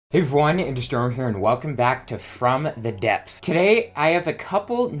Hey everyone, Storm here and welcome back to From the Depths. Today I have a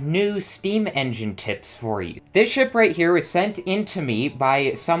couple new steam engine tips for you. This ship right here was sent in to me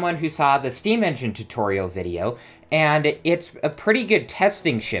by someone who saw the steam engine tutorial video, and it's a pretty good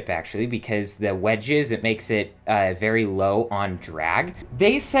testing ship actually because the wedges, it makes it very low on drag.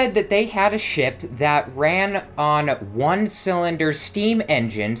 They said that they had a ship that ran on one-cylinder steam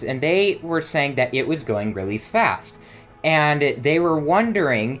engines and they were saying that it was going really fast. And they were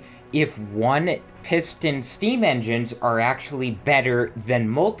wondering if one piston steam engines are actually better than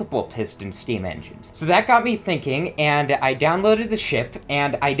multiple piston steam engines. So that got me thinking, and I downloaded the ship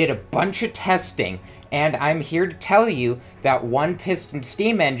and I did a bunch of testing, and I'm here to tell you that one piston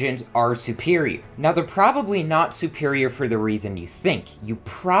steam engines are superior. Now they're probably not superior for the reason you think. You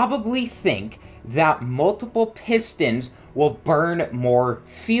probably think that multiple pistons will burn more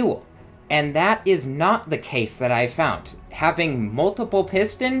fuel. And that is not the case that I found. Having multiple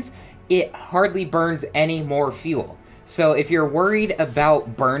pistons, it hardly burns any more fuel. So if you're worried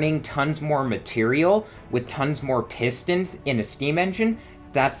about burning tons more material with tons more pistons in a steam engine,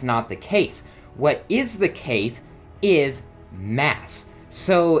 that's not the case. What is the case is mass.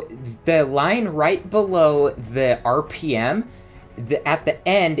 So the line right below the RPM, at the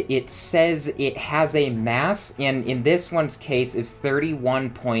end, it says it has a mass, and in this one's case, it's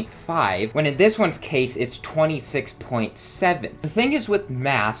 31.5, when in this one's case, it's 26.7. The thing is with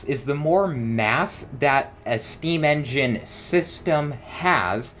mass, is the more mass that a steam engine system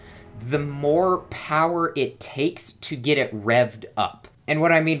has, the more power it takes to get it revved up. And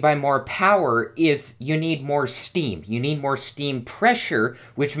what I mean by more power is you need more steam. You need more steam pressure,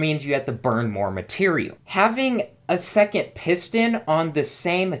 which means you have to burn more material. Having a second piston on the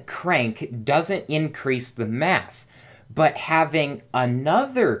same crank doesn't increase the mass, but having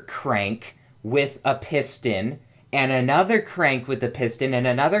another crank with a piston and another crank with the piston and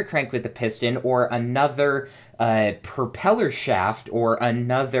another crank with the piston, or another propeller shaft or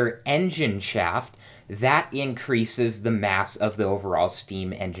another engine shaft, that increases the mass of the overall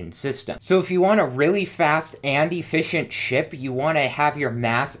steam engine system. So if you want a really fast and efficient ship, you want to have your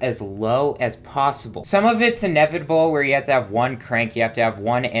mass as low as possible. Some of it's inevitable where you have to have one crank, you have to have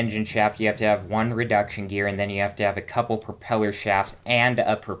one engine shaft, you have to have one reduction gear, and then you have to have a couple propeller shafts and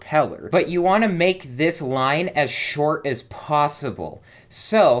a propeller. But you want to make this line as short as possible.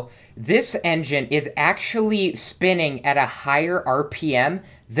 So this engine is actually spinning at a higher RPM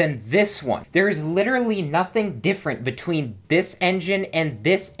than this one. There is literally nothing different between this engine and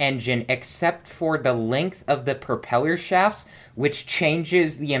this engine except for the length of the propeller shafts, which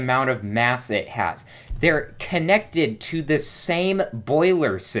changes the amount of mass it has. They're connected to the same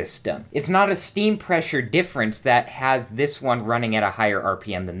boiler system. It's not a steam pressure difference that has this one running at a higher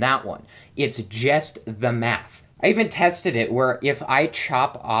RPM than that one. It's just the mass. I even tested it where if I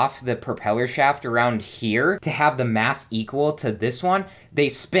chop off the propeller shaft around here to have the mass equal to this one, they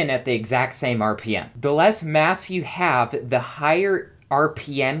spin at the exact same RPM. The less mass you have, the higher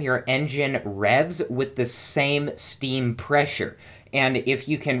RPM your engine revs with the same steam pressure. And if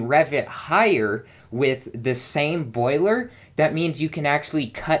you can rev it higher with the same boiler, that means you can actually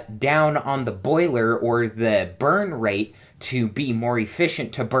cut down on the boiler or the burn rate to be more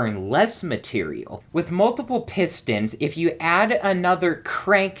efficient, to burn less material. With multiple pistons, if you add another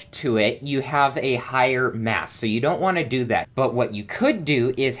crank to it, you have a higher mass, so you don't want to do that. But what you could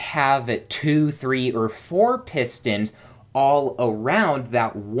do is have 2, 3, or 4 pistons all around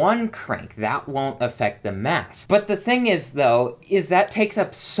that one crank. That won't affect the mass. But the thing is though, is that takes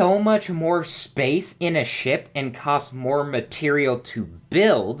up so much more space in a ship and costs more material to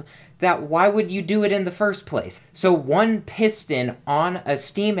build that why would you do it in the first place? So one piston on a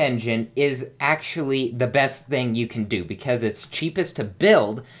steam engine is actually the best thing you can do because it's cheapest to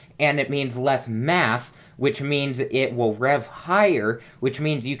build and it means less mass, which means it will rev higher, which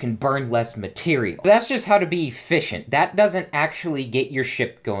means you can burn less material. That's just how to be efficient. That doesn't actually get your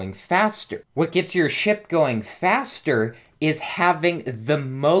ship going faster. What gets your ship going faster is having the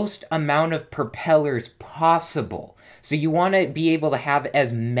most amount of propellers possible. So you want to be able to have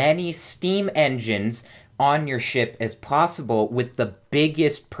as many steam engines on your ship as possible with the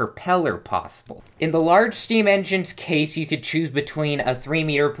biggest propeller possible. In the large steam engine's case, you could choose between a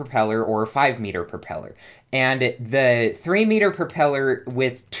 3-meter propeller or a 5-meter propeller. And the 3-meter propeller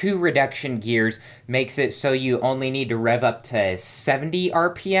with 2 reduction gears makes it so you only need to rev up to 70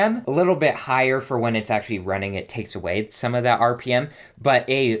 RPM. A little bit higher for when it's actually running, it takes away some of that RPM. But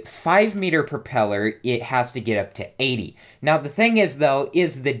a 5-meter propeller, it has to get up to 80. Now the thing is though,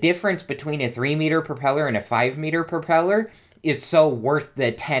 is the difference between a 3-meter propeller and a 5-meter propeller is so worth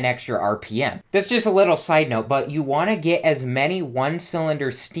the 10 extra RPM. That's just a little side note, but you want to get as many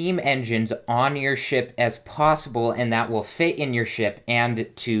one-cylinder steam engines on your ship as possible, and that will fit in your ship, and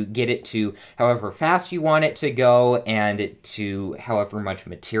to get it to however fast you want it to go, and to however much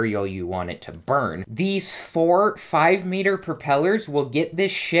material you want it to burn. These 4 5-meter propellers will get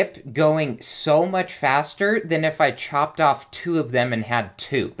this ship going so much faster than if I chopped off 2 of them and had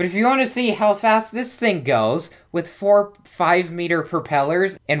 2. But if you want to see how fast this thing goes, with 4 5-meter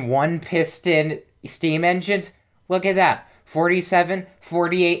propellers and 1 piston steam engines, look at that, 47,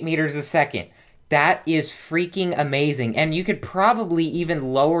 48 meters a second. That is freaking amazing, and you could probably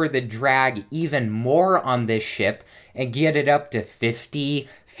even lower the drag even more on this ship and get it up to 50,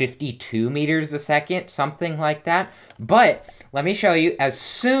 52 meters a second, something like that. But let me show you, as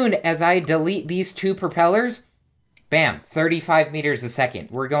soon as I delete these 2 propellers, bam, 35 meters a second.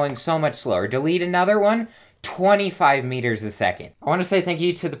 We're going so much slower. Delete another one, 25 meters a second. I want to say thank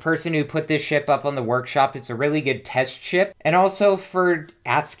you to the person who put this ship up on the workshop. It's a really good test ship. And also for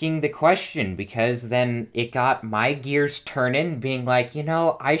asking the question, because then it got my gears turning, being like, you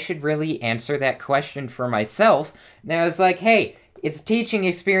know, I should really answer that question for myself. And I was like, hey, it's a teaching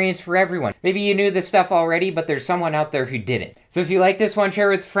experience for everyone. Maybe you knew this stuff already, but there's someone out there who didn't. So if you like this one,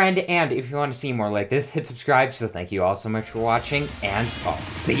 share it with a friend, and if you want to see more like this, hit subscribe. So thank you all so much for watching, and I'll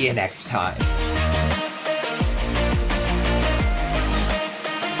see you next time.